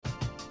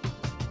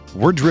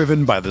We're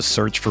driven by the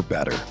search for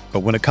better. But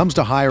when it comes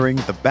to hiring,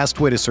 the best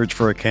way to search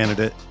for a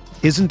candidate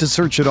isn't to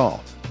search at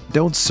all.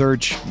 Don't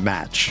search,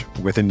 match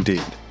with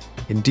Indeed.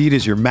 Indeed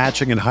is your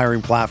matching and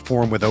hiring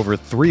platform with over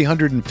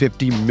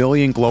 350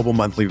 million global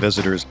monthly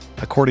visitors,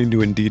 according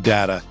to Indeed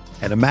data,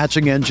 and a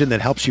matching engine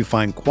that helps you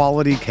find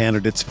quality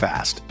candidates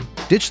fast.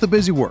 Ditch the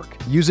busy work.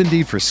 Use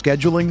Indeed for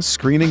scheduling,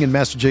 screening, and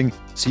messaging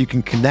so you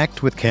can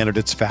connect with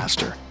candidates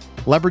faster.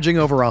 Leveraging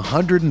over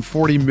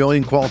 140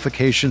 million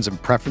qualifications and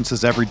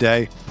preferences every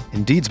day,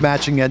 Indeed's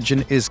matching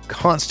engine is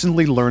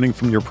constantly learning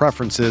from your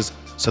preferences,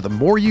 so the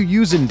more you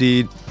use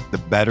Indeed, the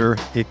better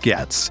it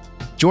gets.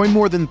 Join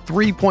more than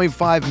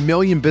 3.5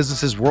 million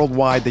businesses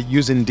worldwide that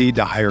use Indeed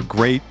to hire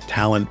great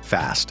talent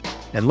fast.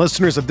 And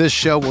listeners of this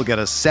show will get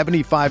a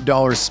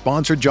 $75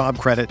 sponsored job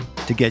credit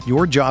to get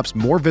your jobs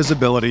more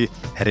visibility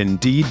at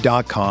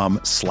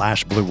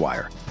Indeed.com/Blue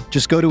Wire.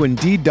 Just go to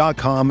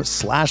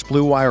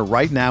Indeed.com/Blue Wire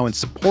right now and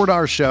support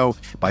our show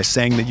by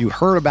saying that you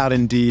heard about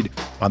Indeed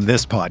on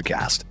this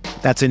podcast.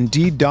 That's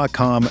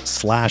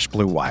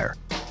Indeed.com/Blue Wire.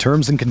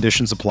 Terms and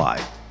conditions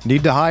apply.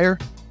 Need to hire?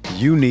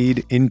 You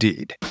need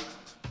Indeed.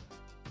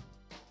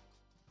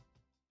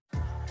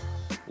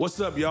 What's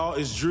up, y'all?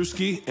 It's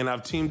Drewski, and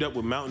I've teamed up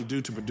with Mountain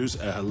Dew to produce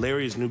a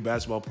hilarious new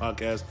basketball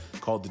podcast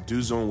called The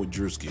Dew Zone with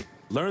Drewski.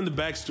 Learn the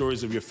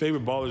backstories of your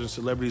favorite ballers and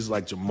celebrities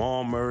like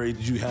Jamal Murray.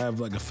 Did you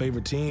have like a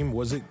favorite team?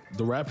 Was it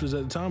the Raptors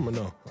at the time or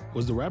no?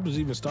 Was the Raptors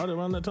even started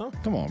around that time?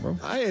 Come on, bro.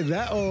 I ain't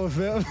that old,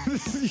 fam.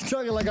 You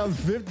talking like I'm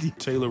 50.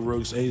 Taylor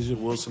Rooks, Asia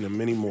Wilson, and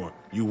many more.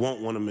 You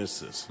won't want to miss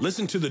this.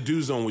 Listen to The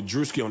Dew Zone with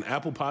Drewski on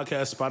Apple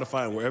Podcasts,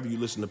 Spotify, and wherever you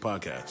listen to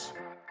podcasts.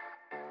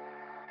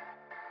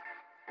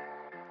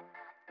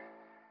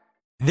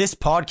 This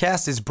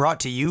podcast is brought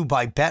to you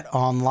by Bet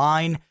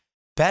Online.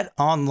 Bet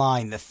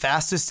Online, the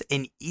fastest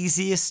and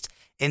easiest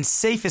and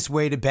safest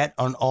way to bet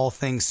on all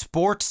things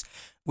sports.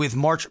 With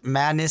March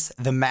Madness,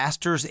 the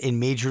Masters, and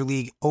Major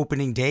League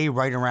Opening Day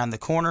right around the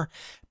corner,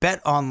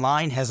 Bet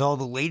Online has all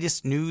the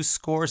latest news,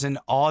 scores, and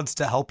odds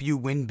to help you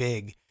win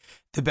big.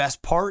 The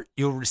best part,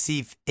 you'll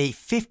receive a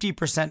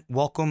 50%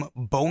 welcome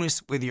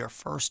bonus with your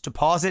first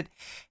deposit.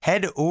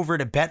 Head over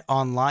to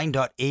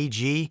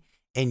betonline.ag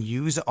and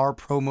use our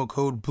promo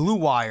code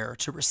BLUEWIRE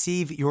to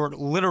receive your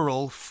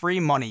literal free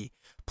money.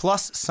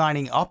 Plus,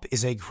 signing up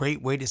is a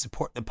great way to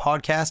support the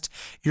podcast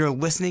you're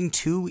listening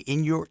to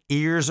in your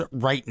ears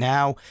right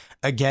now.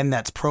 Again,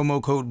 that's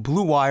promo code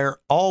BLUEWIRE,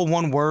 all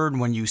one word,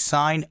 when you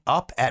sign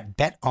up at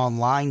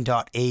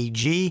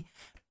betonline.ag.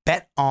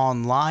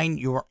 BetOnline,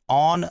 your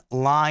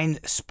online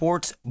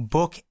sports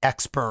book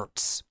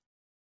experts.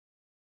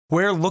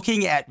 We're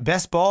looking at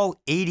best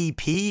ball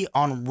ADP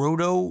on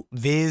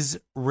RotoViz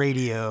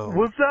Radio.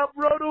 What's up,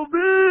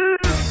 RotoViz?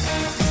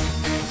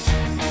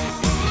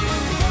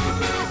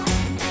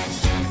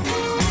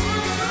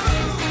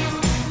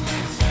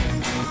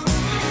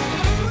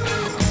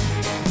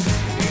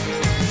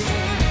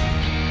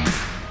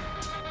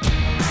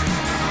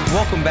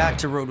 Welcome back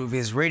to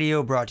RotoViz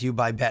Radio, brought to you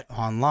by Bet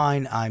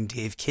Online. I'm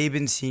Dave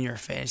Cabin, Senior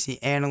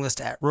Fantasy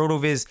Analyst at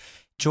RotoViz,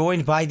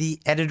 joined by the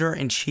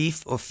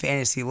Editor-in-Chief of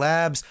Fantasy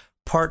Labs,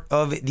 part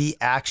of the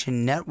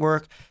Action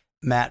Network,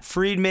 Matt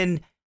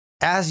Friedman.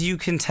 As you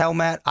can tell,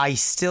 Matt, I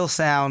still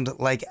sound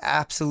like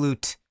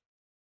absolute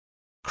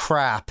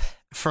crap,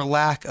 for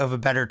lack of a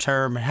better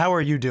term. How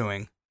are you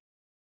doing?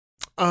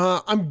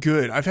 I'm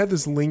good. I've had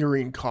this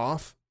lingering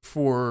cough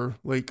for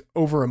like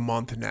over a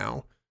month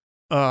now.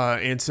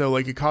 And so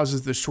like it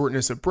causes the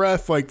shortness of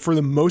breath. Like for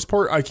the most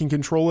part, I can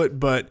control it,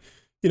 but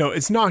you know,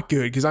 it's not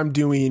good because I'm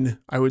doing,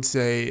 I would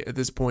say at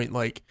this point,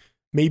 like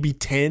maybe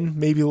 10,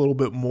 maybe a little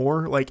bit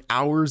more, like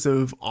hours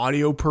of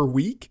audio per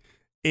week.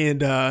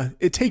 And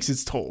it takes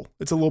its toll.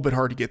 It's a little bit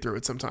hard to get through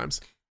it sometimes.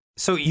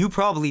 So you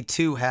probably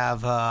too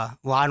have, well,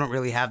 I don't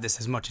really have this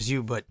as much as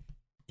you, but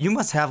you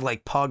must have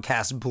like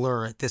podcast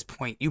blur at this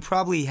point. You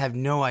probably have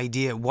no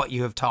idea what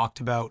you have talked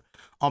about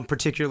on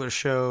particular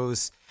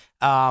shows,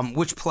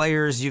 which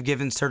players you've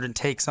given certain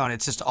takes on.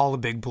 It's just all a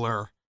big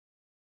blur.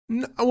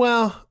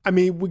 Well, I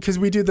mean, because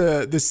we do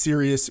the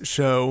Sirius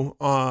show,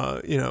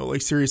 you know,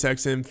 like Sirius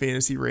XM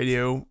Fantasy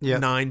Radio,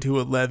 9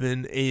 to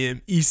 11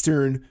 a.m.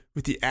 Eastern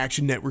with the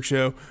Action Network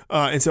show.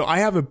 And so I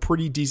have a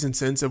pretty decent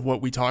sense of what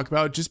we talk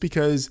about just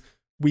because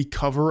we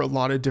cover a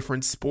lot of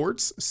different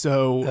sports.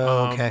 So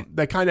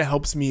that kind of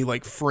helps me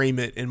like frame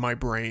it in my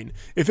brain.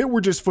 If it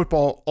were just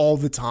football all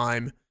the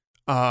time,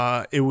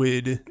 it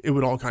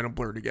would all kind of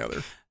blur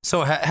together.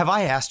 So have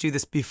I asked you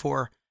this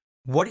before?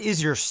 What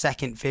is your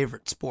second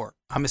favorite sport?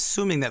 I'm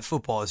assuming that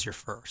football is your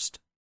first.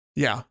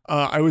 Yeah,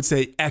 I would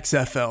say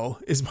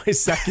XFL is my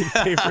second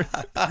favorite.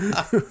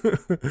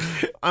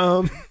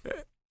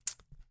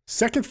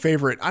 Second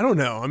favorite, I don't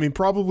know. I mean,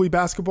 probably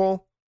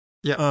basketball.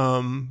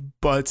 Yeah.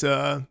 But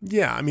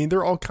yeah, I mean,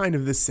 they're all kind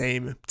of the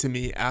same to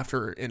me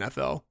after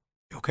NFL.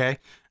 Okay.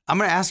 I'm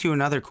going to ask you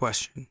another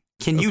question.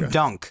 Can you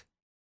dunk?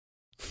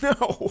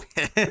 No,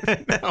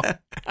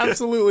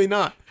 absolutely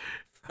not.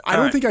 I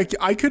don't think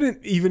I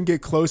couldn't even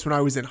get close when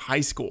I was in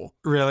high school.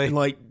 Really? And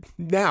like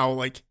now,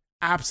 like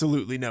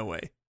absolutely no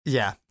way.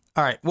 Yeah.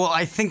 All right. Well,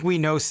 I think we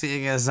know,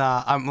 seeing as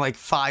I'm like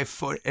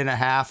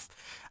 5'1.5",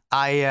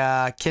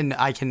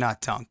 I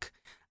cannot dunk.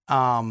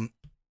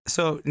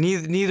 So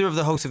neither of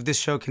the hosts of this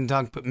show can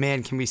dunk, but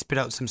man, can we spit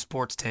out some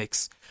sports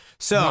takes?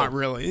 So not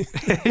really.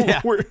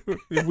 Yeah.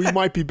 We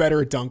might be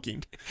better at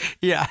dunking.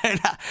 Yeah, and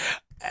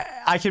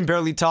I can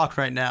barely talk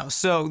right now.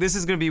 So this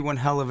is going to be one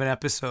hell of an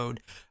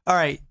episode. All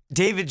right,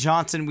 David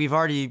Johnson, we've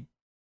already,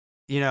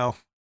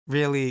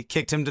 really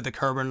kicked him to the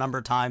curb a number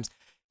of times.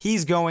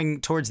 He's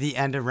going towards the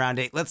end of round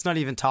 8. Let's not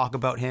even talk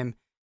about him.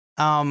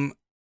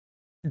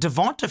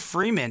 Devonta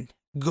Freeman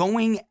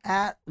going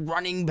at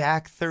running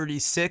back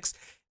 36.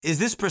 Is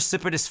this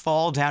precipitous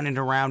fall down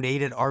into round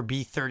 8 at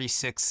RB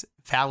 36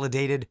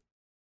 validated?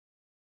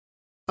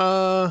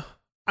 I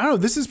don't know.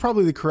 This is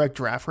probably the correct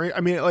draft rate.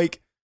 I mean,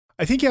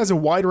 I think he has a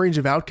wide range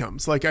of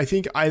outcomes. I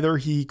think either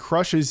he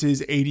crushes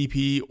his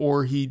ADP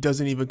or he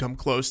doesn't even come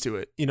close to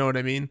it. You know what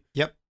I mean?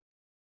 Yep.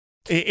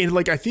 And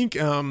I think,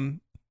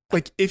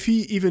 if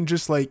he even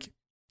just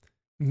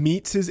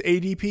meets his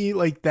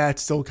ADP, that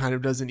still kind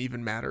of doesn't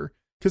even matter.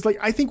 Because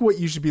I think what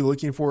you should be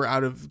looking for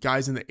out of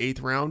guys in the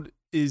 8th round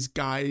is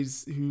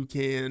guys who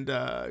can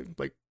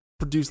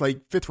produce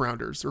 5th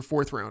rounders or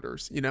 4th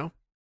rounders,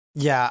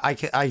 Yeah,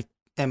 I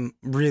am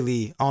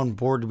really on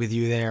board with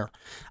you there.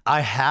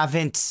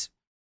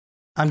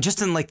 I'm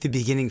just in the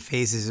beginning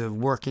phases of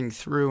working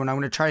through, and I'm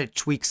going to try to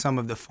tweak some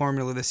of the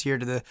formula this year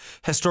to the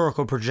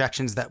historical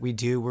projections that we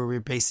do, where we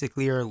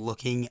basically are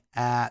looking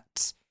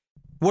at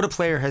what a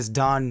player has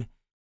done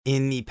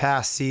in the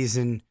past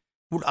season,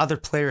 what other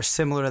players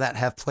similar to that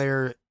have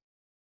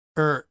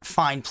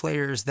find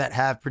players that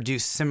have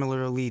produced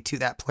similarly to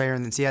that player,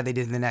 and then see how they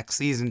did in the next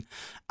season.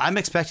 I'm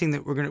expecting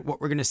that what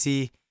we're gonna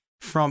see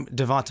from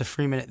Devonta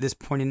Freeman at this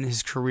point in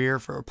his career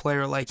for a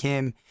player like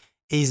him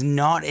is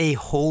not a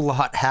whole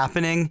lot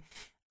happening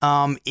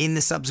in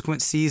the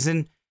subsequent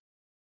season.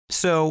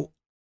 So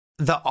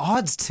the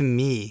odds to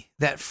me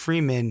that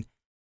Freeman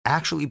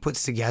actually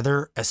puts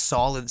together a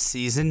solid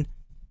season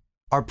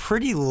are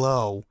pretty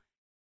low.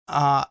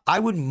 I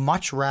would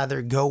much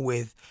rather go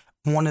with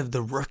one of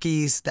the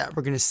rookies that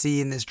we're going to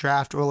see in this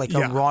draft, or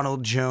a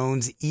Ronald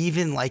Jones,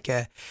 even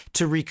a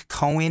Tariq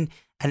Cohen,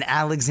 an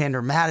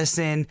Alexander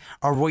Madison,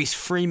 a Royce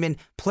Freeman,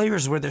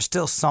 players where there's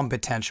still some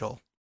potential.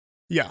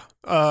 Yeah,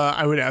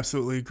 I would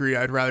absolutely agree.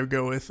 I'd rather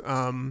go with,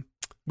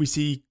 we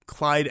see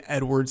Clyde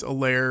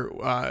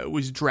Edwards-Helaire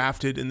was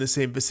drafted in the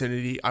same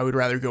vicinity. I would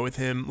rather go with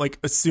him,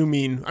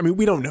 assuming,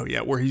 we don't know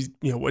yet where he's,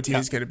 what team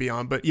he's going to be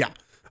on, but yeah,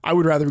 I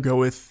would rather go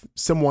with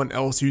someone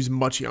else who's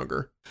much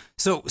younger.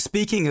 So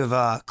speaking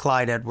of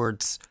Clyde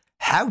Edwards,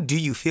 how do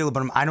you feel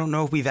about him? I don't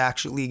know if we've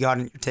actually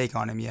gotten your take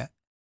on him yet.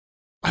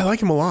 I like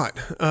him a lot.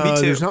 Me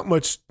too. There's not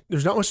much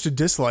to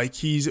dislike.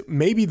 He's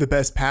maybe the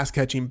best pass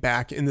catching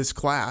back in this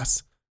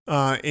class.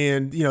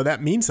 And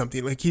that means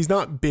something. He's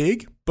not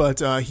big, but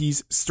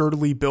he's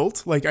sturdily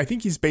built. I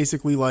think he's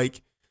basically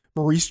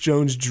Maurice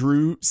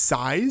Jones-Drew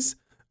size.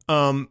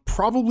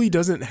 Probably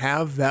doesn't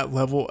have that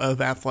level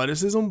of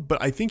athleticism,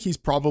 but I think he's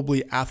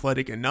probably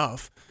athletic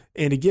enough.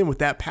 And again, with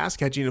that pass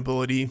catching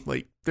ability,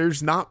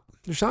 there's not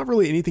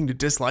really anything to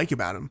dislike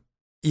about him.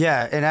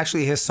 Yeah, and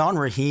actually Hassan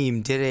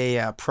Rahim did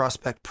a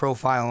prospect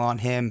profile on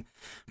him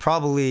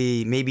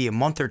probably maybe a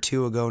month or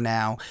two ago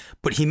now,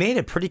 but he made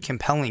a pretty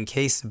compelling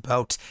case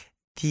about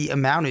the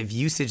amount of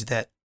usage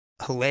that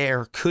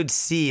Helaire could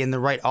see in the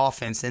right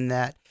offense, and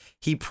that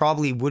he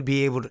probably would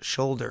be able to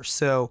shoulder.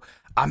 So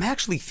I'm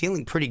actually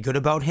feeling pretty good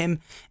about him,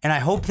 and I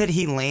hope that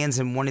he lands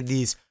in one of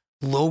these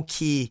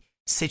low-key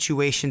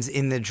situations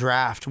in the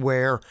draft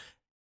where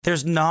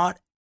it's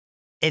not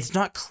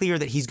clear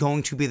that he's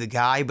going to be the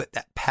guy, but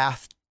that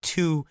path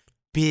to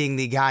being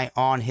the guy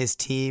on his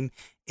team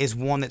is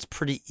one that's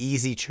pretty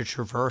easy to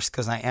traverse,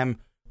 because I am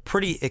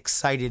pretty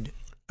excited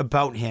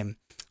about him.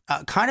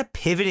 Kind of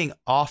pivoting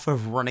off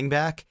of running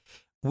back,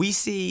 we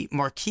see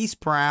Marquise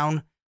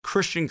Brown,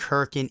 Christian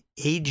Kirk, and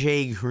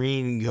AJ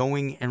Green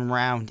going in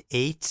round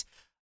 8.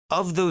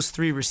 Of those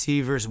 3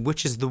 receivers,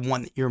 which is the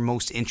one that you're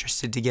most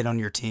interested to get on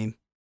your team?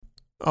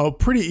 Oh,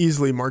 pretty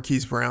easily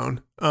Marquise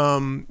Brown.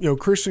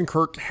 Christian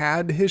Kirk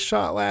had his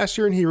shot last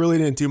year and he really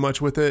didn't do much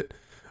with it.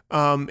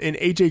 And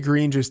AJ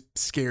Green just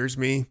scares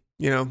me.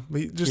 He's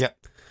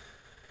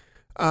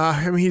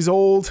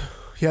old.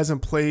 He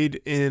hasn't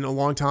played in a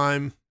long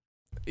time.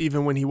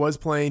 Even when he was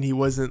playing, he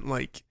wasn't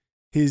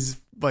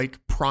his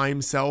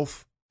prime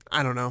self.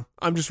 I don't know.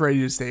 I'm just ready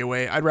to stay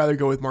away. I'd rather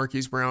go with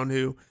Marquise Brown,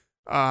 who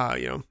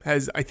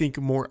has, I think,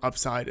 more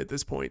upside at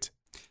this point.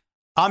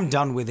 I'm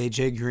done with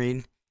AJ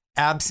Green.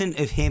 Absent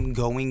of him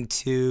going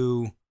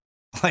to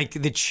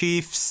the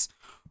Chiefs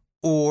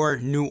or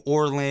New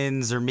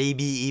Orleans or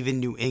maybe even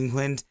New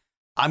England,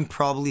 I'm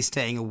probably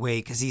staying away,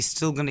 because he's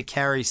still going to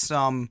carry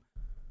some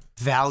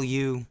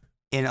value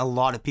in a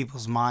lot of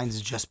people's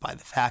minds just by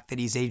the fact that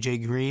he's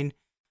AJ Green.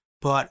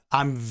 But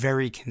I'm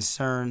very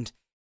concerned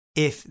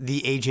if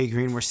the AJ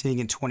Green we're seeing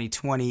in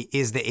 2020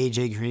 is the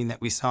AJ Green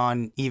that we saw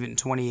in even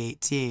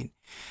 2018.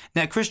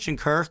 Now, Christian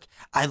Kirk,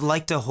 I'd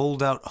like to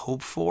hold out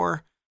hope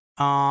for.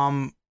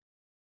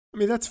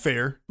 That's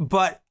fair.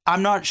 But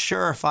I'm not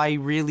sure if I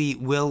really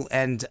will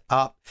end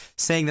up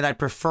saying that I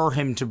prefer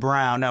him to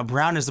Brown. Now,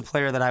 Brown is a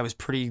player that I was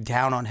pretty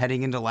down on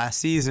heading into last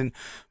season,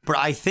 but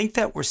I think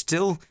that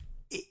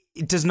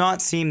it does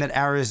not seem that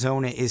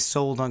Arizona is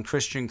sold on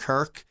Christian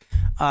Kirk,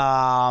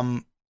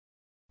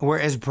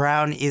 whereas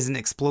Brown is an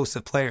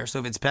explosive player. So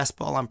if it's best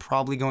ball, I'm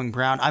probably going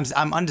Brown.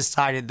 I'm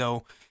undecided,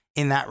 though,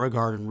 in that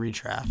regard in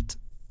redraft.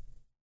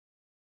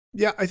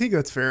 Yeah, I think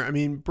that's fair. I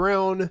mean,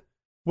 Brown,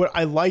 what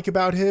I like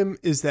about him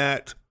is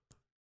that,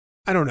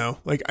 I don't know,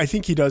 like I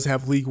think he does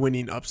have league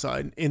winning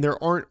upside, and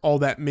there aren't all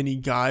that many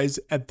guys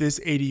at this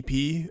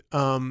ADP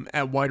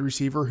at wide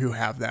receiver who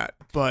have that.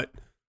 But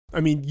I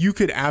mean, you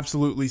could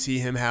absolutely see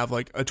him have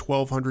like a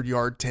 1,200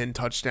 yard, 10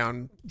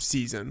 touchdown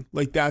season.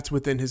 Like that's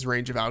within his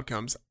range of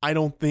outcomes. I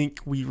don't think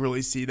we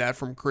really see that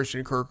from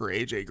Christian Kirk or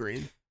AJ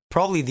Green.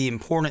 Probably the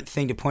important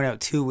thing to point out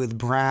too with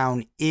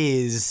Brown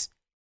is,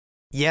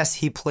 yes,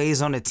 he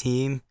plays on a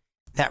team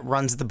that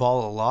runs the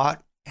ball a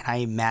lot, and I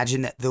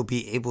imagine that they'll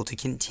be able to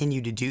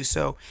continue to do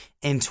so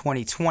in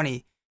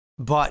 2020.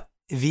 But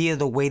via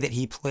the way that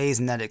he plays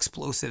in that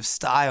explosive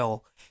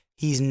style,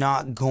 he's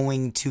not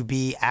going to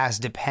be as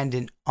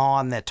dependent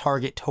on the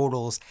target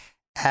totals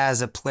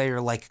as a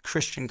player like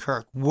Christian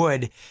Kirk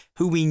would,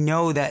 who we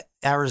know that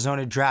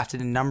Arizona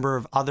drafted a number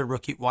of other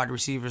rookie wide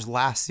receivers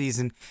last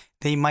season.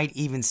 They might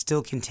even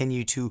still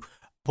continue to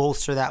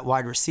bolster that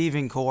wide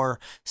receiving core.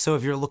 So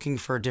if you're looking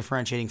for a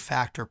differentiating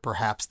factor,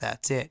 perhaps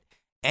that's it.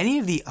 Any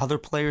of the other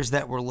players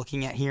that we're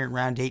looking at here in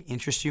round 8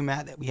 interest you,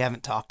 Matt, that we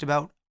haven't talked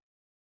about?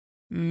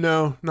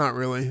 No, not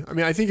really. I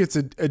mean, I think it's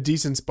a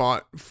decent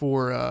spot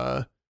for,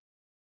 I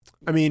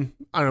don't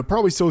know,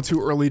 probably still too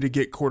early to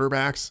get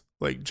quarterbacks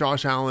like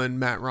Josh Allen,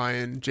 Matt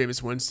Ryan,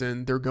 Jameis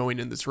Winston. They're going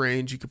in this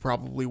range. You could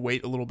probably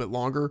wait a little bit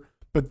longer.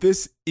 But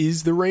this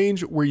is the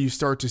range where you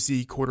start to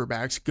see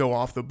quarterbacks go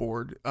off the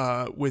board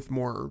with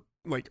more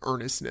like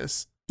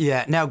earnestness.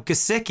 Yeah. Now,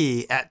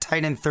 Gesicki at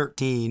tight end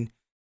 13,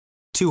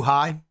 too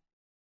high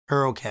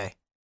or okay?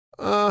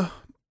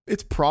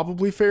 It's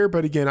probably fair,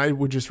 but again, I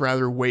would just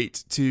rather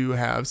wait to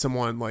have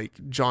someone like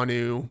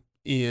Jonnu,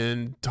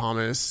 Ian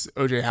Thomas,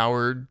 OJ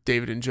Howard,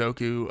 David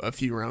Njoku a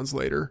few rounds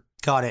later.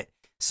 Got it.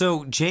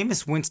 So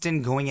Jameis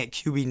Winston going at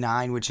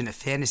QB9, which in a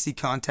fantasy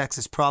context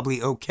is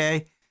probably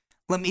okay.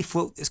 Let me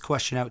float this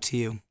question out to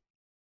you.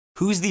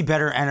 Who's the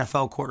better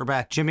NFL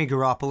quarterback, Jimmy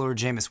Garoppolo or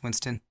Jameis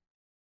Winston?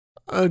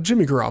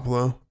 Jimmy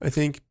Garoppolo, I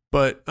think.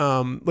 But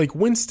like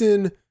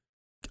Winston,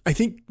 I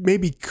think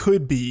maybe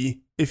could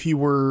be if he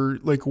were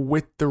like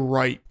with the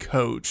right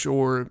coach,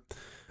 or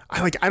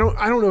I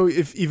don't know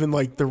if even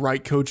like the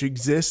right coach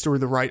exists or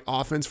the right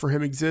offense for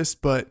him exists,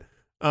 but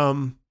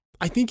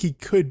I think he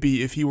could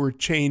be if he were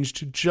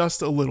changed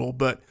just a little.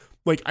 But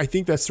like I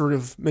think that's sort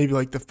of maybe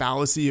like the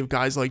fallacy of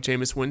guys like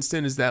Jameis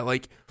Winston is that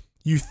like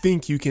you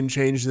think you can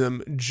change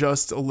them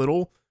just a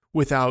little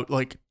without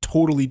like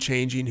totally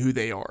changing who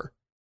they are.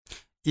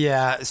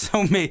 Yeah,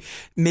 so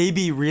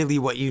maybe really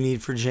what you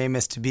need for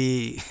Jameis to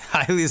be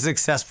highly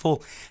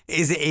successful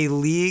is a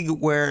league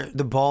where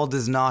the ball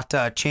does not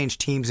change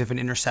teams if an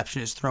interception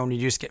is thrown. You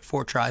just get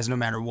 4 tries no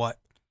matter what.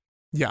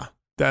 Yeah,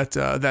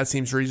 that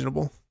seems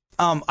reasonable.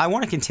 I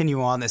want to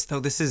continue on this,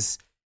 though. This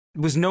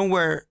was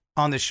nowhere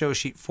on the show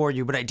sheet for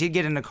you, but I did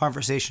get in a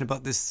conversation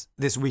about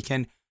this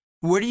weekend.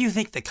 Where do you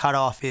think the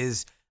cutoff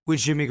is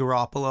with Jimmy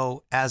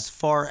Garoppolo as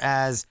far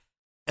as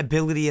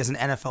ability as an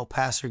NFL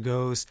passer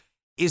goes?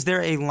 Is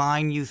there a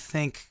line you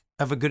think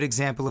of a good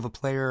example of a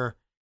player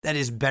that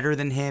is better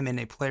than him and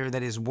a player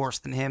that is worse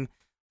than him?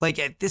 Like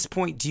at this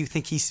point, do you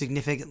think he's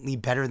significantly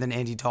better than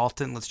Andy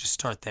Dalton? Let's just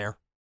start there.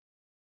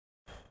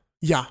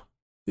 Yeah,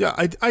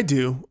 I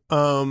do.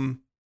 I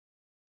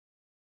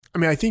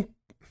think,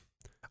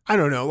 I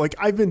don't know, like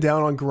I've been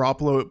down on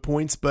Garoppolo at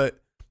points, but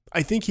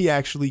I think he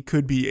actually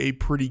could be a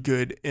pretty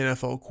good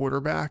NFL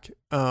quarterback,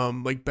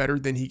 like better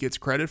than he gets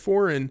credit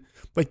for. And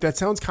like, that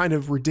sounds kind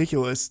of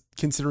ridiculous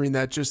considering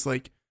that just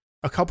like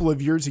a couple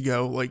of years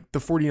ago, like the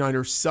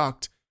 49ers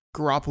sucked.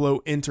 Garoppolo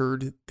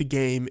entered the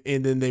game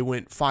and then they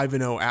went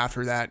 5-0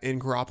 after that. And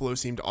Garoppolo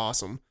seemed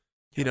awesome,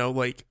 you know,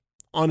 like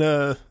on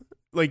a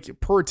like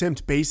per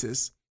attempt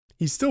basis,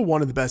 he's still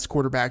one of the best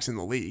quarterbacks in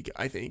the league,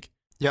 I think.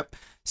 Yep.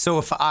 So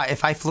if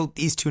I float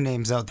these two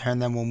names out there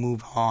and then we'll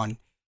move on.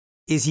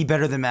 Is he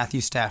better than Matthew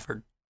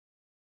Stafford?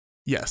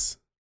 Yes.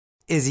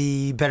 Is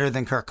he better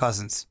than Kirk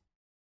Cousins?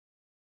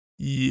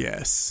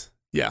 Yes.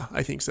 Yeah,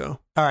 I think so.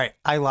 All right,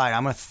 I lied.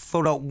 I'm going to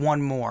float out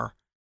one more.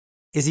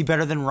 Is he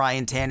better than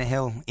Ryan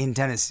Tannehill in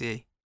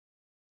Tennessee?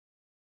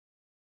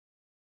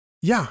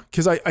 Yeah,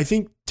 because I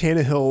think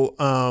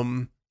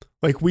Tannehill,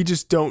 like we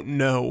just don't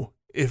know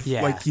if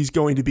like he's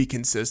going to be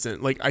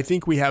consistent. Like I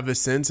think we have a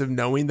sense of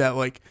knowing that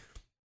like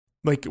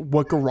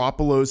what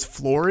Garoppolo's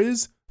floor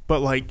is. But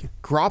like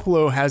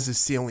Garoppolo has a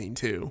ceiling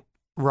too.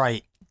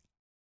 Right.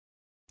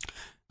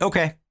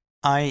 Okay.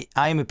 I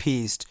am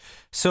appeased.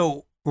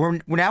 So we're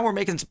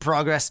making some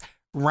progress.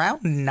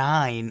 Round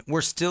 9,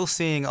 we're still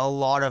seeing a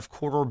lot of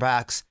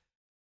quarterbacks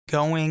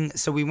going,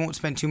 so we won't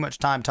spend too much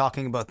time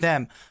talking about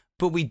them.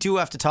 but we do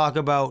have to talk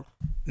about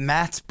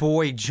Matt's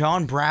boy,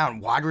 John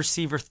Brown, wide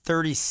receiver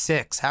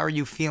 36. How are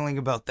you feeling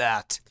about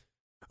that?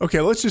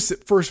 Okay, let's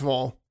just, first of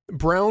all,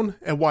 Brown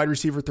at wide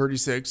receiver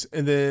 36,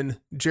 and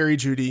then Jerry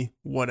Jeudy,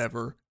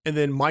 whatever, and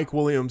then Mike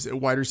Williams at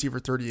wide receiver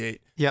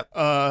 38. Yep.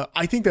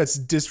 I think that's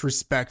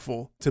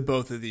disrespectful to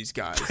both of these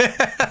guys.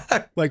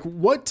 Like,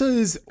 what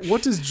does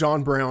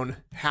John Brown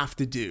have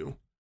to do?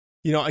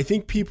 You know, I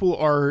think people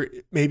are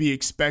maybe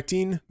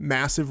expecting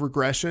massive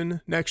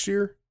regression next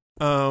year.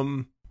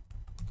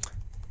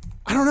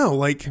 I don't know,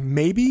 like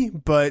maybe,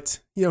 but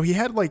you know, he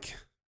had like,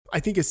 I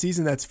think a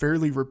season that's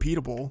fairly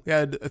repeatable. He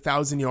had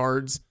 1,000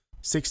 yards,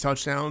 6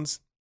 touchdowns,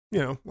 you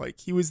know, like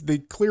he was the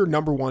clear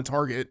number one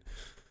target.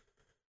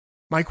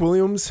 Mike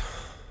Williams,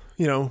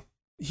 you know,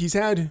 he's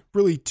had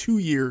really 2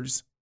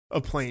 years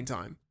of playing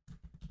time.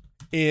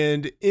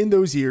 And in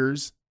those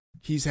years,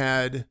 he's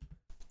had,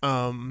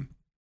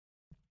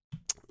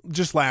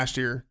 just last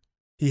year,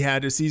 he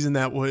had a season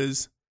that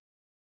was,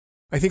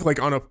 I think like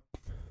on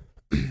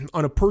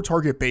a per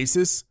target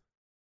basis,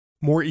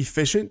 more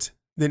efficient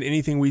than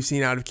anything we've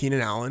seen out of Keenan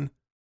Allen.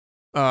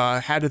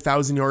 Had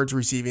 1,000 yards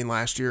receiving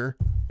last year.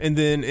 And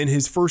then in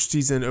his first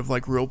season of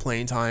like real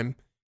playing time,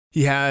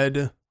 he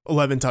had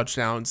 11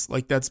 touchdowns.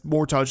 Like that's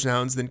more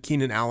touchdowns than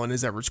Keenan Allen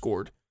has ever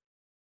scored.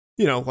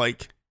 You know,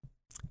 like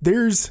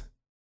there's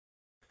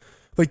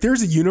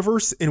a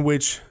universe in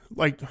which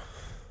like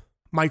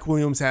Mike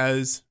Williams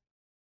has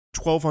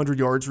 1,200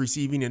 yards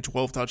receiving and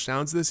 12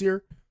 touchdowns this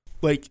year.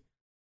 Like,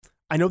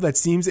 I know that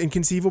seems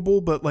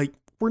inconceivable, but like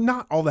we're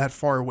not all that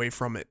far away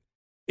from it.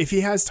 If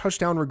he has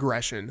touchdown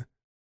regression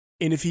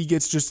and if he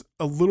gets just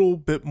a little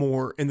bit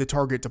more in the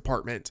target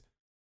department,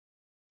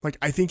 like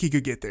I think he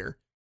could get there.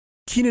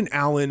 Keenan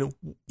Allen,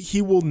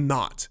 he will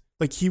never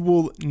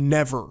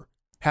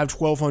have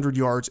 1,200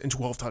 yards and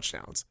 12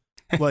 touchdowns.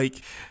 Like,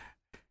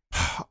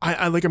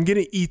 I'm going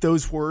to eat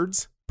those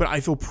words, but I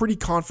feel pretty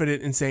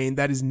confident in saying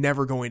that is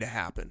never going to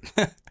happen.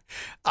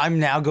 I'm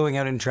now going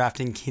out and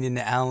drafting Keenan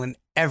Allen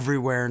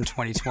everywhere in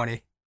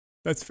 2020.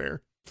 That's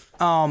fair.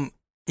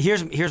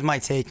 Here's my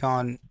take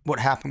on what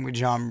happened with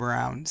John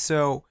Brown.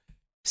 So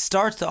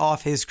starts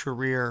off his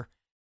career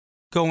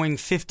going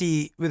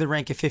 50 with a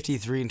rank of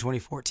 53 in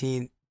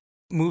 2014,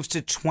 moves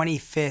to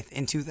 25th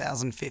in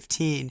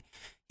 2015.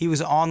 He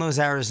was on those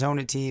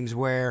Arizona teams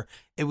where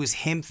it was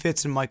him,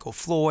 Fitz, and Michael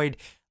Floyd.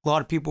 A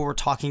lot of people were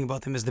talking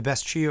about them as the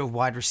best trio of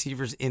wide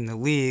receivers in the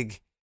league.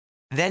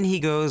 Then he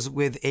goes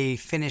with a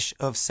finish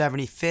of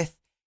 75th,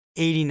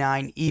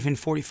 89, even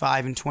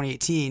 45 in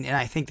 2018. And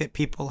I think that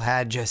people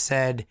had just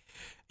said,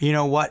 you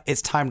know what,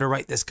 it's time to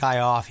write this guy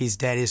off. He's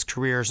dead. His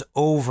career's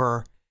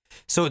over.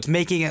 So it's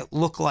making it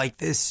look like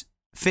this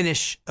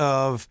finish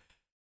of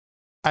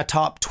a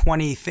top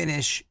 20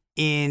 finish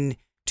in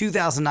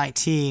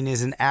 2019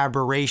 is an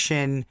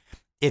aberration.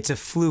 It's a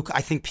fluke.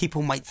 I think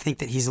people might think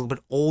that he's a little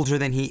bit older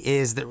than he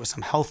is. There was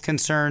some health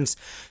concerns.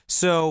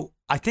 So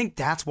I think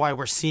that's why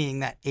we're seeing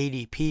that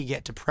ADP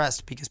get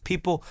depressed, because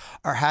people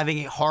are having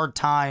a hard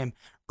time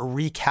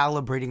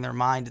recalibrating their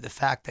mind to the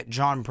fact that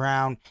John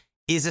Brown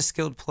is a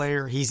skilled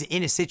player. He's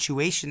in a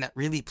situation that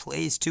really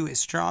plays to his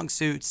strong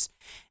suits.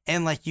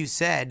 And like you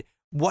said,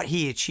 what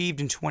he achieved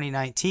in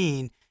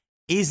 2019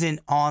 isn't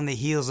on the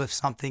heels of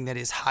something that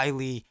is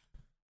highly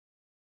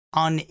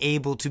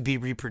unable to be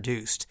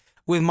reproduced.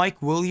 With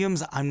Mike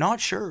Williams, I'm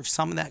not sure if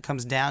some of that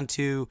comes down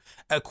to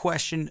a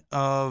question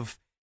of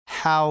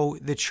how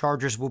the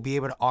Chargers will be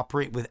able to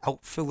operate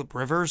without Phillip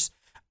Rivers.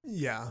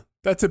 Yeah,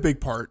 that's a big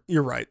part.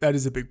 You're right. That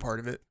is a big part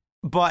of it.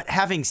 But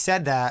having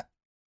said that,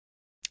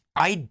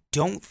 I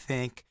don't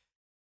think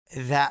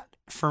that,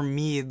 for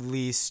me at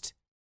least,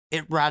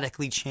 it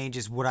radically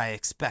changes what I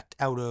expect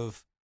out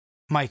of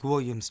Mike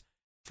Williams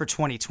for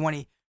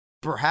 2020.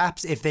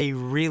 Perhaps if they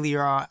really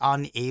are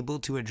unable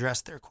to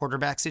address their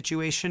quarterback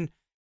situation,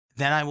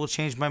 then I will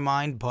change my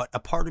mind. But a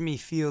part of me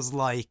feels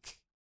like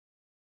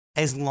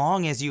as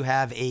long as you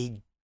have a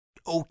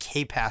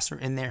okay passer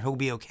in there, he'll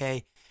be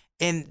okay.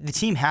 And the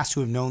team has to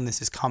have known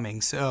this is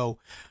coming. So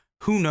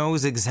who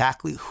knows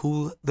exactly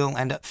who they'll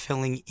end up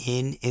filling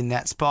in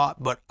that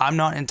spot. But I'm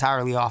not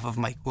entirely off of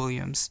Mike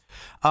Williams.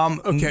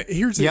 Okay,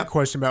 here's a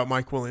question about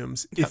Mike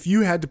Williams. If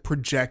you had to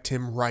project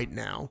him right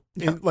now,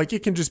 and like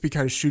it can just be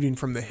kind of shooting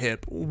from the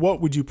hip,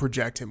 what would you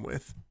project him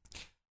with?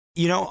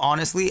 You know,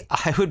 honestly,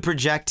 I would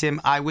project him.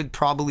 I would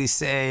probably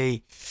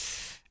say,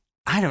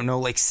 I don't know,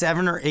 like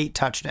 7 or 8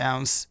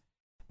 touchdowns,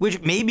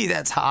 which maybe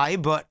that's high,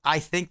 but I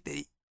think that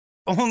he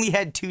only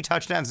had 2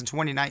 touchdowns in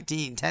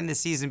 2019, 10 the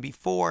season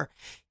before.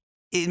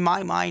 In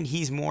my mind,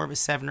 he's more of a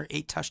 7 or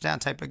 8 touchdown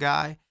type of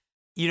guy.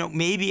 You know,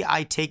 maybe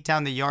I take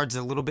down the yards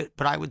a little bit,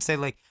 but I would say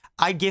like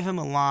I'd give him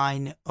a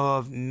line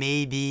of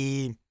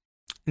maybe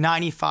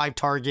 95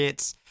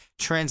 targets,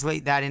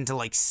 translate that into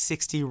like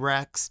 60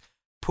 recs,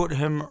 put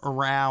him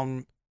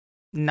around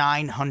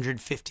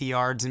 950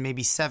 yards and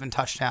maybe 7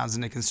 touchdowns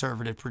in a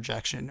conservative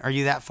projection. Are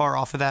you that far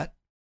off of that?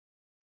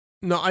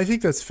 No, I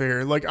think that's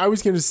fair. Like I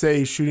was going to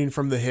say shooting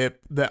from the hip,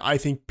 that I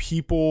think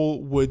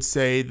people would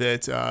say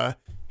that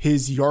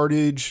his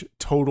yardage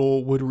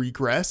total would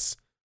regress.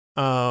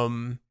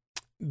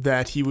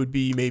 that he would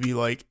be maybe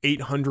like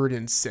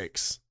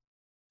 806.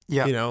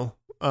 Yeah. You know,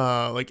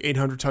 like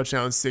 800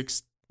 touchdowns,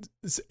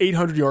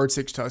 800 yards,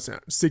 6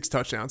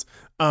 touchdowns.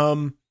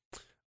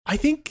 I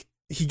think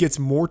he gets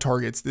more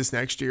targets this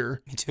next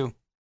year. Me too.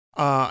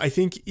 I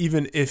think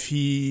even if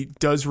he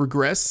does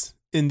regress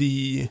in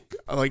the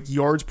like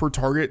yards per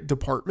target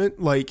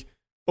department, like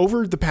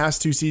over the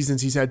past 2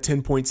 seasons, he's had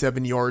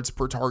 10.7 yards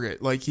per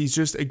target. Like he's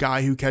just a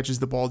guy who catches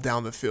the ball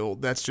down the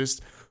field. That's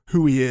just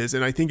who he is.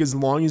 And I think as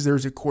long as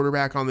there's a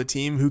quarterback on the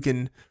team who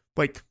can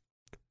like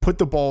put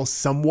the ball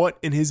somewhat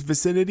in his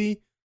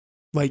vicinity,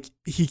 like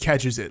he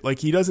catches it. Like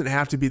he doesn't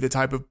have to be the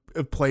type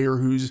of player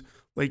who's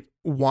like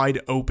wide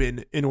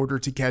open in order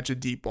to catch a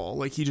deep ball.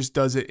 Like he just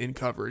does it in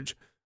coverage.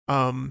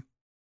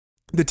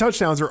 The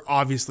touchdowns are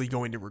obviously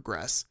going to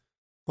regress.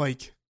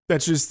 Like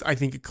that's just, I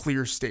think, a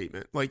clear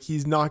statement. Like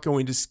he's not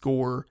going to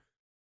score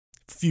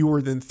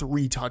fewer than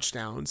 3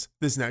 touchdowns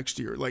this next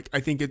year. Like I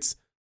think it's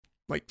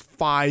like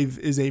 5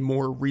 is a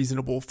more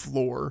reasonable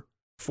floor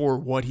for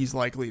what he's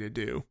likely to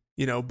do,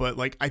 you know, but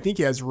like I think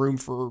he has room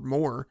for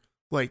more.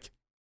 Like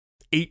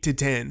 8 to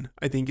 10,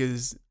 I think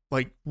is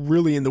like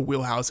really in the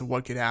wheelhouse of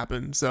what could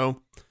happen.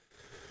 So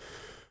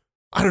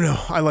I don't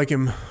know. I like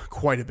him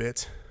quite a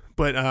bit,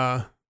 but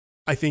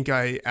I think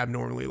I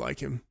abnormally like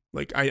him.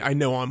 Like I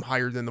know I'm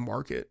higher than the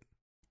market.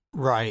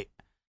 Right.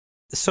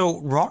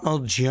 So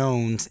Ronald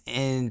Jones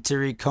and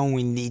Tarik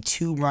Cohen, the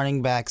 2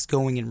 running backs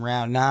going in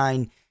round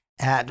 9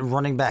 at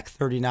running back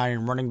 39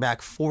 and running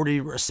back 40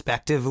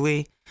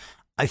 respectively.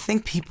 I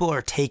think people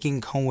are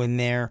taking Cohen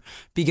there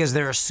because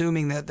they're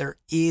assuming that there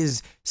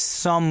is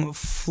some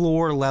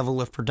floor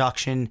level of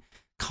production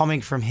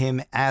coming from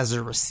him as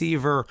a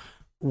receiver.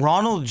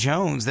 Ronald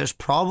Jones, there's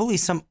probably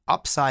some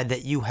upside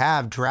that you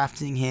have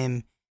drafting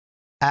him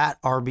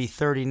at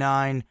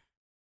RB39.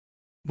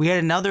 We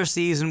had another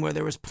season where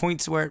there was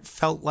points where it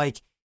felt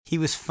like he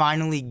was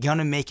finally going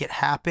to make it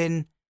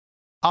happen.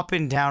 Up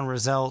and down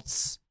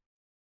results.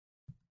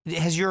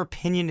 Has your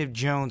opinion of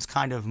Jones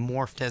kind of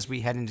morphed as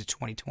we head into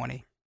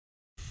 2020?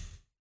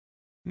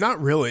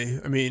 Not really.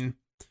 I mean,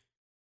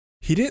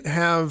 he didn't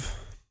have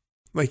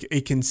like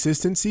a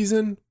consistent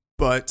season,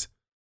 but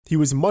he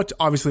was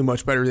obviously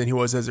much better than he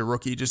was as a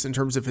rookie, just in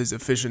terms of his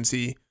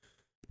efficiency.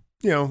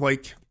 You know,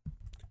 like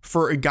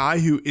for a guy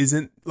who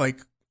isn't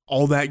like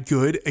all that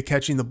good at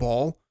catching the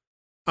ball,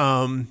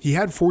 he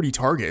had 40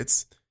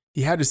 targets.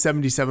 He had a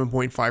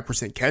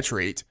 77.5% catch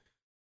rate.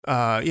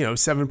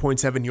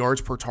 7.7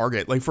 yards per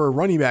target. Like for a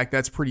running back,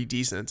 that's pretty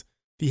decent.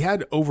 He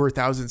had over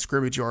 1,000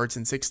 scrimmage yards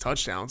and 6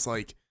 touchdowns.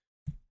 Like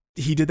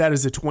he did that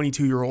as a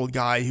 22-year-old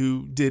guy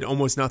who did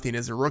almost nothing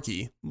as a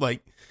rookie.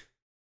 Like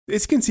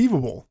it's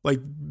conceivable, like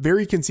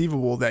very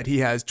conceivable that he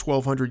has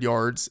 1,200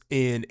 yards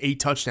and 8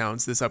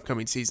 touchdowns this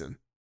upcoming season.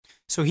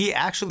 So he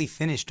actually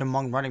finished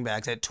among running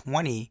backs at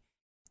 20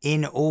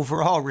 in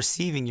overall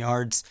receiving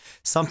yards,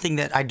 something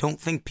that I don't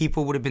think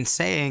people would have been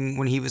saying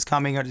when he was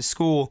coming out of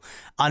school.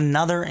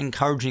 Another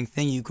encouraging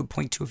thing you could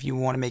point to if you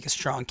want to make a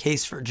strong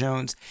case for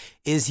Jones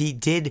is he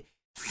did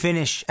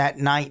finish at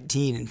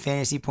 19 in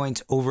fantasy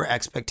points over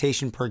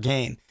expectation per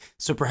game.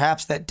 So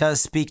perhaps that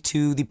does speak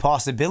to the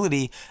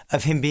possibility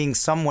of him being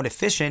somewhat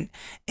efficient.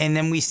 And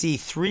then we see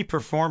 3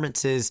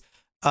 performances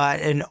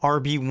at an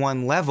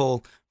RB1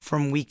 level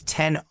from week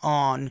 10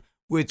 on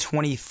with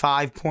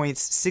 25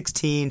 points,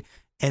 16,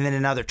 and then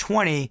another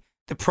 20.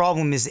 The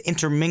problem is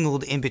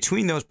intermingled in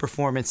between those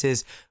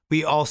performances.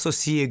 We also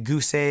see a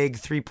goose egg,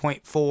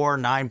 3.4,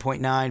 9.9,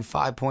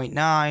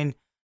 5.9.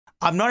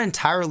 I'm not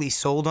entirely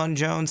sold on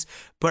Jones,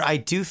 but I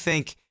do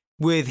think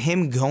with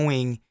him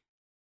going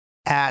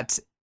at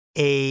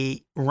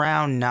a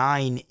round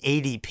 9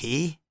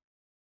 ADP,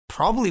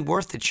 probably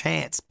worth the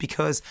chance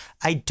because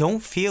I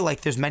don't feel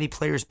like there's many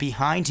players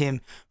behind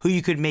him who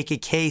you could make a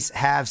case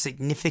have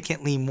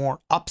significantly more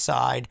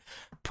upside.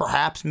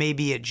 Perhaps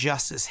maybe a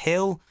Justice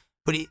Hill,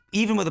 but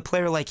even with a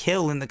player like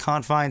Hill in the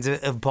confines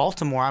of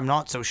Baltimore, I'm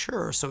not so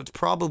sure. So it's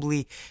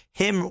probably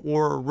him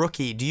or a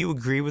rookie. Do you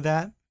agree with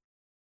that?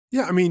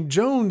 Yeah, I mean,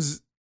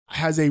 Jones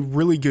has a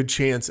really good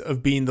chance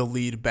of being the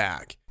lead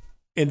back.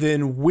 And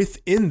then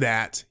within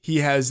that, he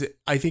has,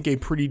 I think, a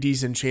pretty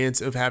decent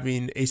chance of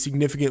having a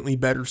significantly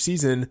better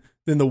season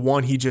than the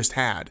one he just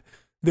had.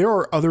 There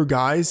are other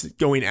guys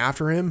going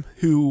after him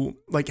who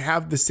like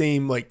have the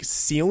same like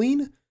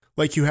ceiling,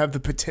 like you have the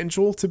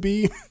potential to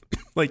be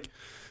like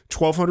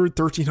 1,200,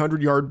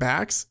 1,300 yard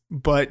backs,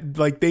 but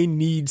like they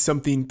need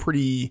something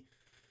pretty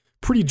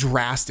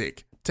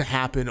drastic to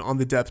happen on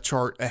the depth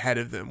chart ahead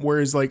of them.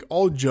 Whereas like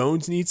all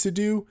Jones needs to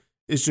do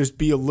is just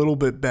be a little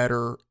bit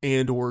better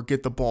and or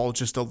get the ball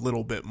just a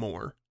little bit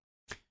more.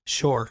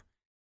 Sure.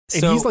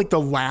 And he's like the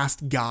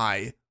last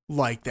guy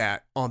like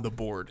that on the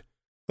board.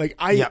 Like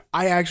I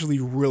actually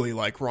really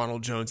like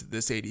Ronald Jones at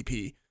this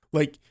ADP.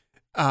 Like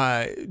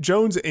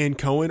Jones and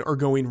Cohen are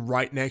going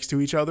right next to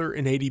each other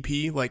in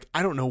ADP. Like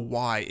I don't know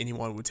why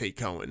anyone would take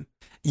Cohen.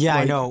 Yeah,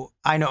 like,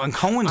 I know. And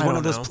Cohen's one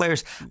of those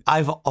players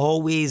I've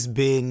always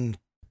been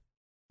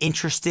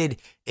interested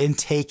in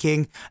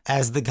taking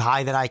as the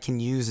guy that I can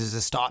use as a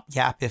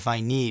stopgap if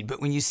I need.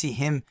 But when you see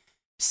him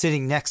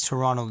sitting next to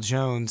Ronald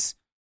Jones,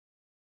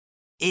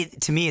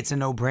 to me, it's a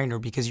no-brainer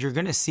because you're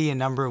going to see a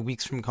number of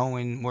weeks from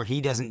Cohen where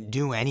he doesn't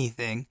do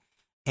anything.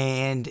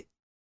 And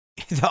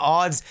the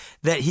odds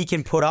that he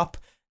can put up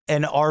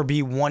an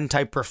RB1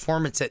 type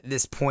performance at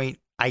this point,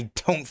 I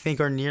don't think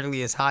are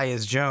nearly as high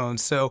as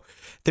Jones. So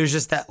there's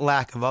just that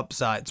lack of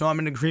upside. So I'm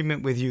in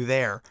agreement with you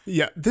there.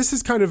 Yeah, this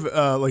is kind of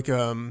like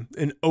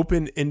an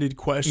open-ended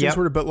question, Yep.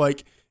 sort of, but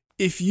like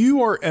if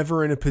you are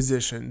ever in a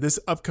position this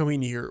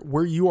upcoming year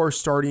where you are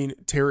starting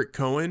Tarik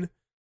Cohen,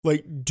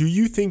 like, do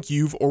you think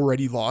you've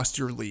already lost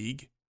your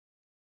league?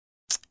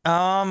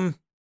 Unless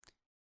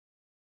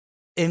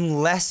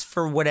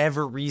for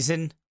whatever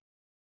reason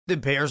the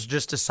Bears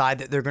just decide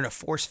that they're going to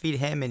force feed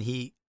him and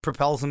he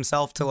propels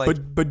himself to like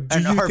but do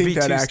an you think RB2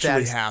 that actually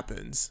status.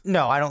 happens?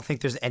 No, I don't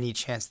think there's any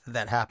chance that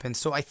that happens.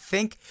 So I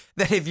think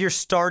that if you're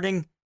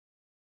starting,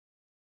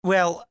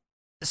 well,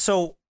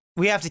 so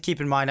we have to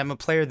keep in mind I'm a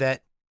player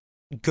that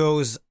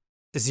goes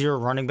zero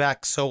running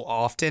back so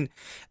often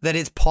that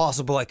it's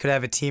possible I could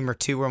have a team or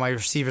two where my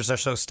receivers are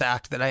so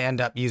stacked that I end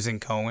up using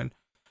Cohen.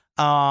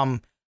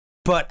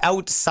 But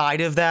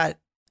outside of that,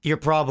 you're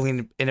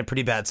probably in a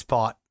pretty bad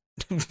spot.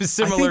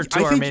 Similar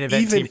to our main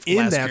event team from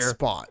last year.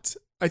 Spot,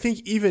 I think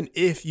even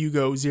if you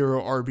go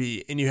 0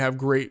 RB and you have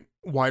great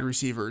wide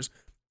receivers,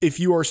 if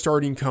you are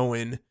starting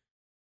Cohen,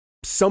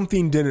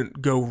 something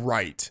didn't go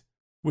right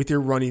with your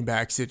running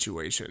back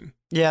situation.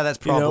 Yeah, that's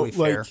probably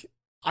fair.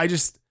 Like,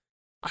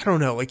 I don't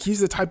know. Like, he's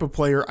the type of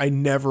player I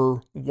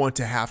never want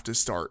to have to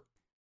start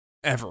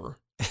ever.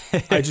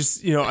 I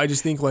just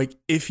think like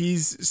if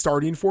he's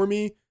starting for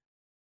me,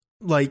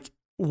 like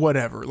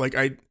whatever, like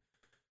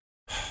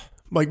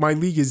my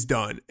league is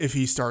done if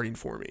he's starting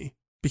for me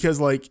because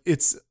like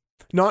it's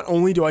not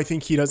only do I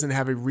think he doesn't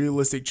have a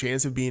realistic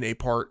chance of being a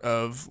part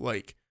of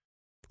like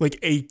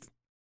a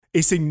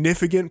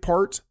significant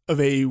part of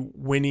a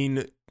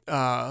winning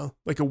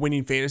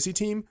fantasy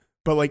team,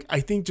 but like I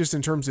think just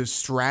in terms of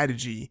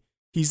strategy,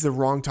 he's the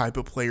wrong type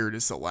of player to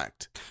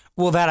select.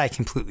 Well, that I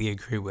completely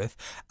agree with.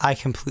 I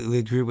completely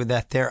agree with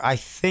that there. I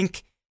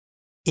think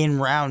in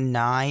round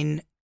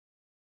 9,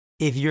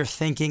 if you're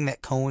thinking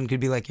that Cohen could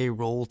be like a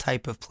role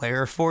type of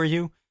player for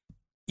you,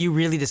 you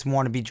really just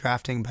want to be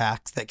drafting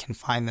backs that can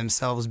find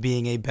themselves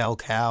being a bell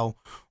cow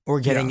or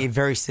getting a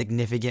very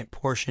significant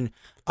portion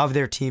of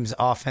their team's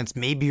offense.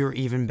 Maybe you're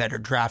even better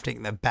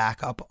drafting the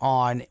backup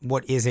on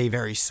what is a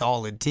very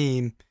solid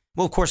team.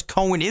 Well, of course,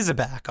 Cohen is a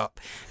backup.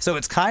 So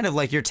it's kind of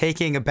like you're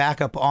taking a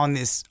backup on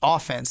this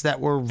offense that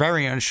we're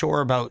very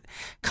unsure about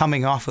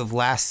coming off of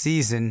last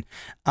season.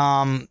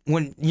 When,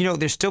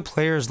 there's still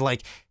players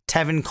like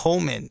Tevin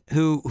Coleman,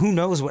 who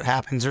knows what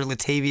happens, or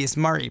Latavius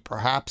Murray.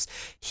 Perhaps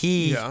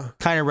he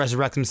kind of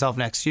resurrects himself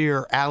next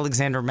year.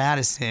 Alexander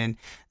Madison,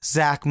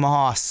 Zach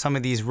Moss, some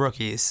of these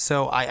rookies.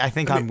 So I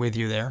think I'm with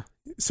you there.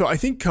 So I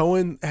think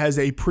Cohen has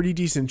a pretty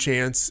decent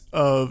chance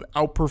of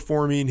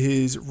outperforming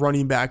his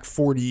running back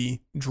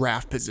 40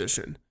 draft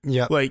position.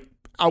 Yeah. Like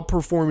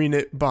outperforming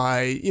it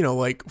by,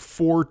 like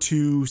 4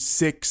 to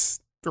 6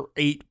 or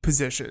 8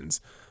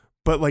 positions.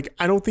 But like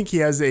I don't think he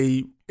has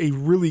a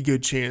really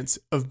good chance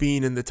of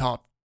being in the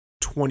top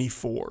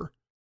 24,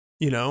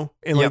 and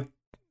like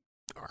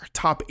or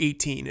top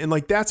 18. And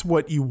like that's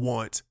what you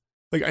want.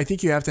 Like I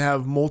think you have to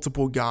have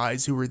multiple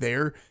guys who are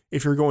there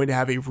if you're going to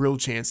have a real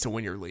chance to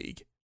win your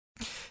league.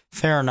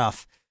 Fair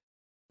enough.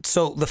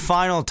 So the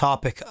final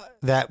topic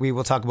that we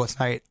will talk about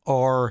tonight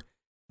are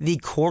the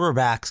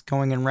quarterbacks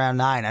going in round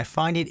 9. I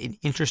find it an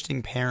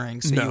interesting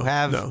pairing. So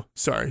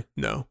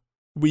No.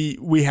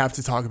 We have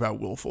to talk about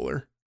Will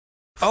Fuller.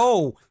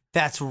 Oh,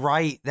 that's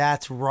right.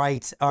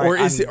 All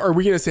right, are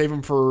we going to save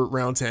him for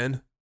round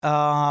 10?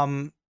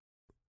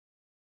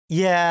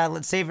 Yeah,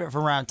 let's save it for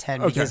round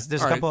 10 because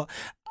there's a couple.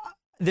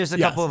 There's a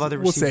couple of other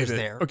receivers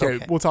there. Okay,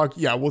 we'll talk.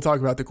 Yeah, we'll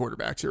talk about the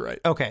quarterbacks. You're right.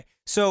 Okay,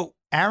 so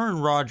Aaron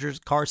Rodgers,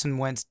 Carson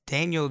Wentz,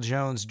 Daniel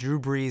Jones, Drew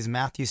Brees,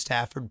 Matthew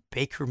Stafford,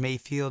 Baker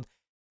Mayfield,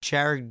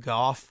 Jared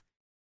Goff.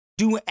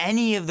 Do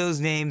any of those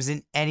names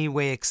in any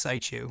way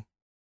excite you?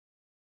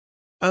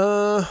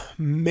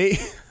 Maybe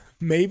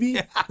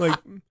like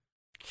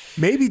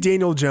maybe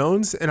Daniel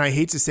Jones, and I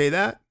hate to say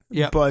that.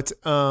 Yeah, but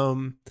I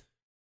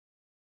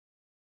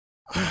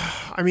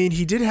mean,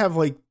 he did have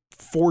like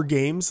 4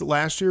 games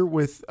last year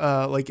with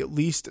like at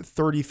least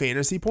 30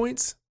 fantasy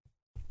points.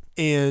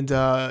 And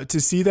to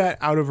see that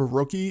out of a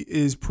rookie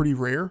is pretty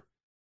rare.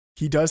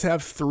 He does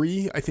have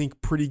 3, I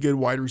think, pretty good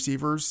wide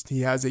receivers.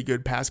 He has a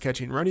good pass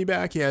catching running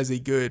back. He has a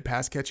good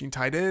pass catching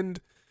tight end.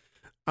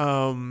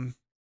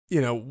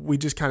 We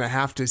just kind of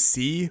have to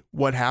see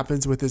what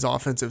happens with his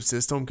offensive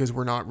system because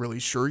we're not really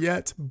sure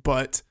yet.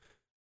 But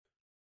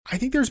I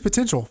think there's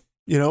potential.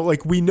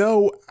 Like we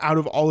know out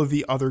of all of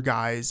the other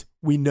guys,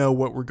 we know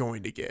what we're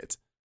going to get.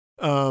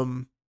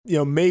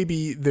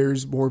 Maybe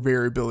there's more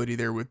variability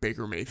there with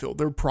Baker Mayfield.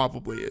 There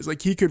probably is.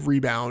 Like he could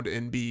rebound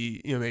and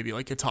be, maybe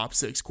like a top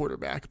 6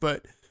 quarterback.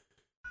 But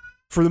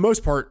for the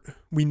most part,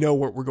 we know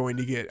what we're going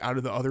to get out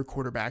of the other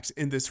quarterbacks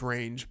in this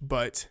range.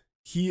 But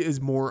he is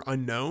more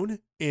unknown,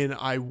 and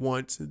I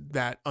want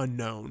that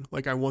unknown.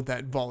 Like I want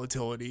that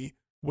volatility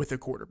with a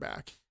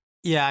quarterback.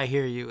 Yeah, I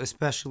hear you,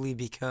 especially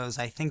because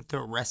I think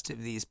the rest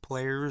of these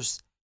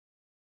players,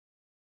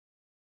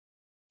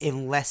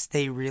 unless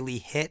they really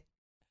hit,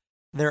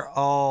 they're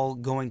all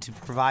going to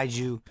provide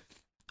you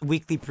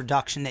weekly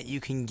production that you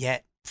can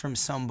get from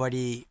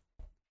somebody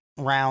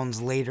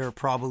rounds later,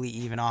 probably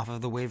even off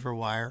of the waiver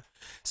wire.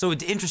 So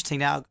it's interesting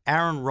now,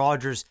 Aaron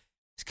Rodgers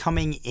is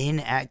coming in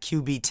at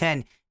QB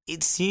 10.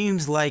 It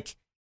seems like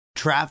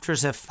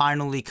drafters have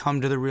finally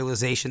come to the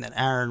realization that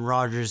Aaron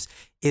Rodgers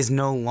is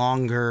no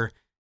longer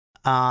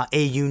a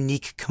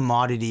unique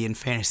commodity in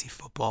fantasy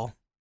football.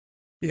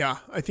 Yeah,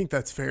 I think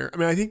that's fair. I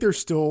mean, I think there's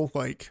still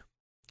like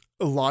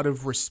a lot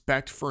of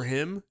respect for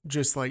him,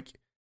 just like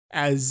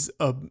as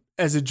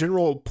a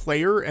general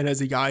player and as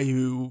a guy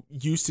who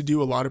used to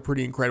do a lot of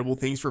pretty incredible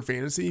things for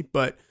fantasy.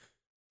 But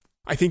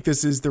I think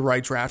this is the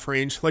right draft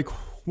range. Like,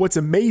 what's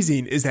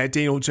amazing is that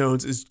Daniel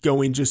Jones is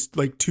going just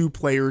like 2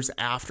 players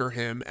after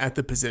him at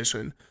the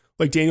position.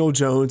 Like Daniel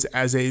Jones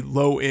as a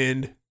low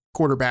end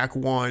quarterback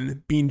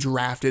 1 being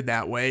drafted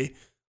that way.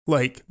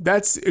 Like,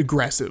 that's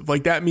aggressive.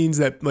 Like, that means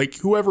that like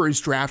whoever is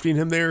drafting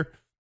him there,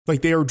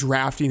 like they are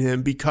drafting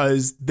him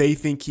because they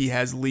think he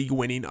has league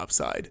winning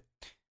upside.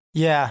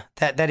 Yeah,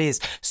 that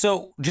is.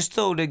 So just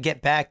though to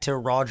get back to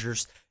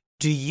Rodgers,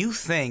 do you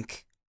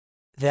think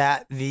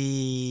that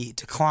the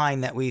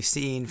decline that we've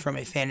seen from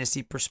a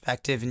fantasy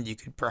perspective, and you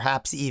could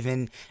perhaps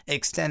even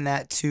extend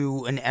that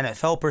to an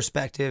NFL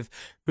perspective,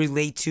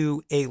 relate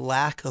to a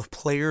lack of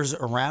players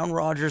around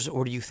Rodgers,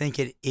 or do you think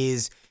it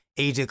is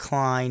a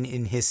decline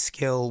in his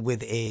skill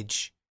with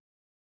age?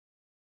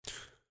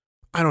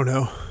 I don't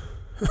know.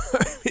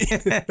 I mean,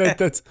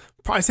 that's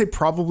I say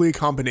probably a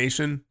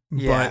combination,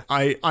 but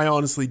I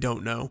honestly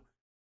don't know.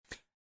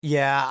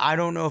 Yeah, I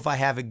don't know if I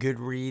have a good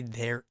read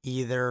there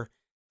either.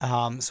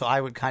 So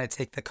I would kind of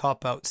take the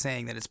cop out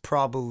saying that it's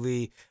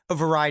probably a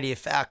variety of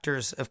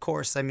factors. Of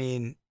course, I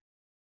mean,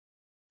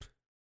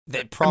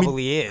 that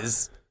probably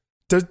is.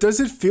 Does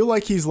it feel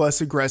like he's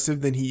less aggressive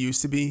than he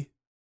used to be?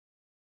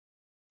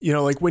 You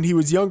know, like when he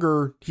was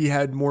younger, he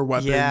had more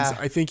weapons. Yeah.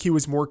 I think he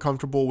was more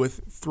comfortable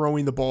with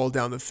throwing the ball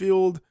down the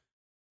field.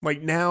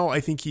 Like now,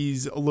 I think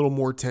he's a little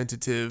more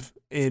tentative,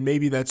 and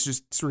maybe that's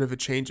just sort of a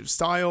change of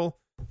style.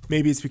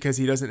 Maybe it's because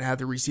he doesn't have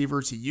the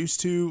receivers he used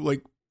to.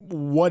 Like,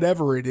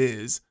 whatever it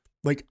is,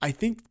 like I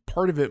think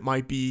part of it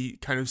might be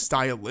kind of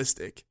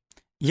stylistic.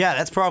 Yeah,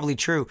 that's probably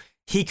true.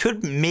 He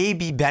could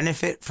maybe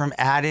benefit from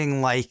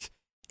adding like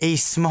a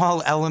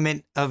small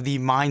element of the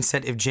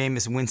mindset of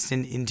Jameis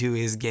Winston into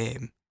his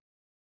game.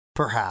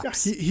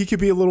 Perhaps. Yeah, he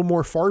could be a little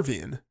more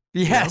Favrean.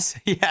 Yes,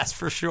 yes,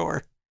 for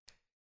sure.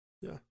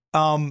 Yeah.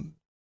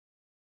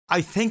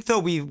 I think though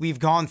we've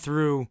gone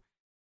through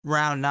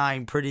round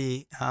 9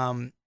 pretty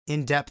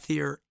in depth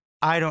here.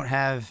 I don't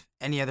have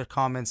any other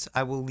comments.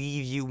 I will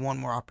leave you one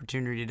more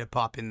opportunity to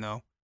pop in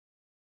though.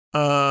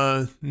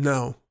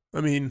 No.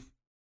 I mean,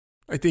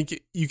 I think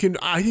you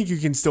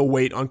can still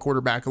wait on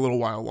quarterback a little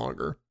while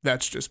longer.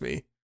 That's just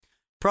me.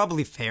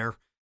 Probably fair.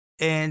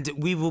 And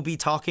we will be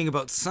talking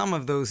about some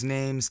of those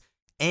names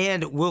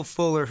and Will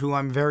Fuller, who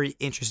I'm very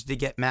interested to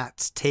get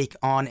Matt's take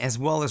on, as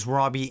well as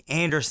Robbie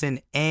Anderson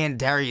and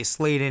Darius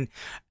Slayton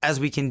as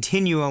we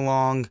continue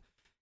along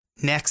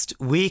next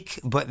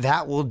week. But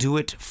that will do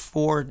it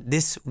for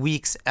this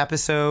week's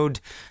episode.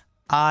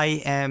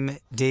 I am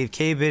Dave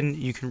Cabin.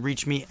 You can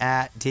reach me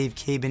at Dave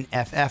Cabin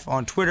FF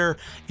on Twitter.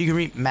 You can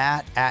reach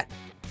Matt at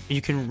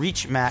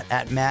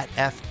Matt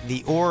F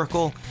the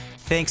Oracle.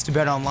 Thanks to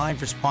BetOnline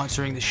for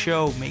sponsoring the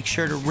show. Make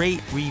sure to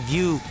rate,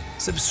 review,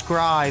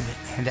 subscribe,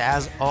 and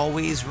as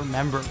always,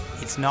 remember,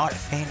 it's not a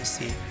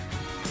fantasy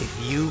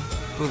if you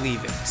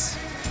believe it.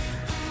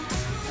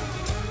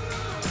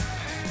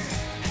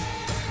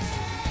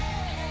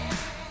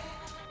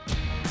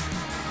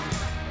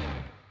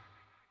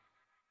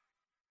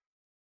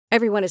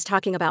 Everyone is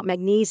talking about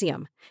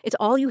magnesium. It's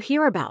all you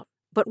hear about.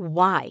 But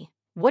why?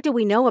 What do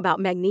we know about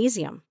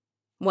magnesium?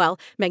 Well,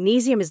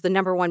 magnesium is the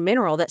 #1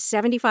 mineral that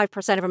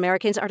 75% of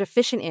Americans are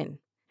deficient in.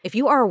 If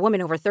you are a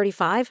woman over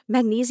 35,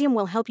 magnesium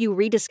will help you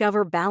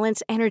rediscover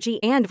balance,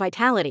 energy, and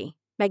vitality.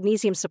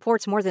 Magnesium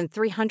supports more than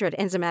 300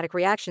 enzymatic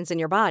reactions in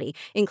your body,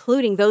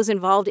 including those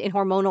involved in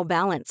hormonal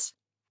balance.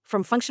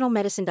 From functional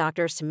medicine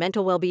doctors to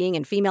mental well-being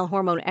and female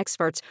hormone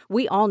experts,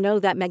 we all know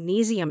that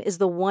magnesium is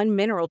the one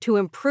mineral to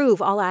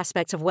improve all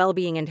aspects of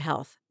well-being and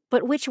health.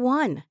 But which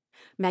one?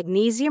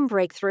 Magnesium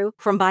Breakthrough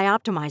from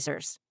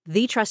Bioptimizers,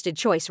 the trusted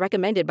choice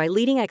recommended by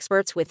leading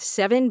experts with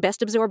 7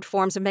 best-absorbed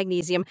forms of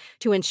magnesium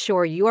to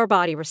ensure your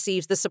body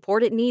receives the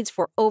support it needs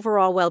for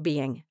overall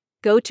well-being.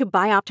 Go to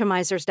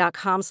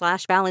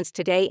bioptimizers.com/balance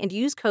today and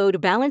use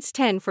code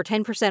BALANCE10 for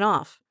 10%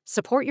 off.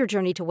 Support your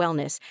journey to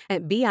wellness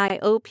at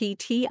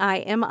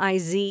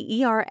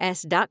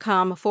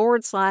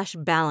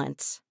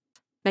bioptimizers.com/balance.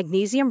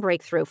 Magnesium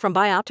Breakthrough from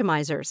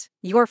Bioptimizers,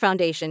 your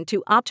foundation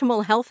to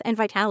optimal health and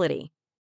vitality.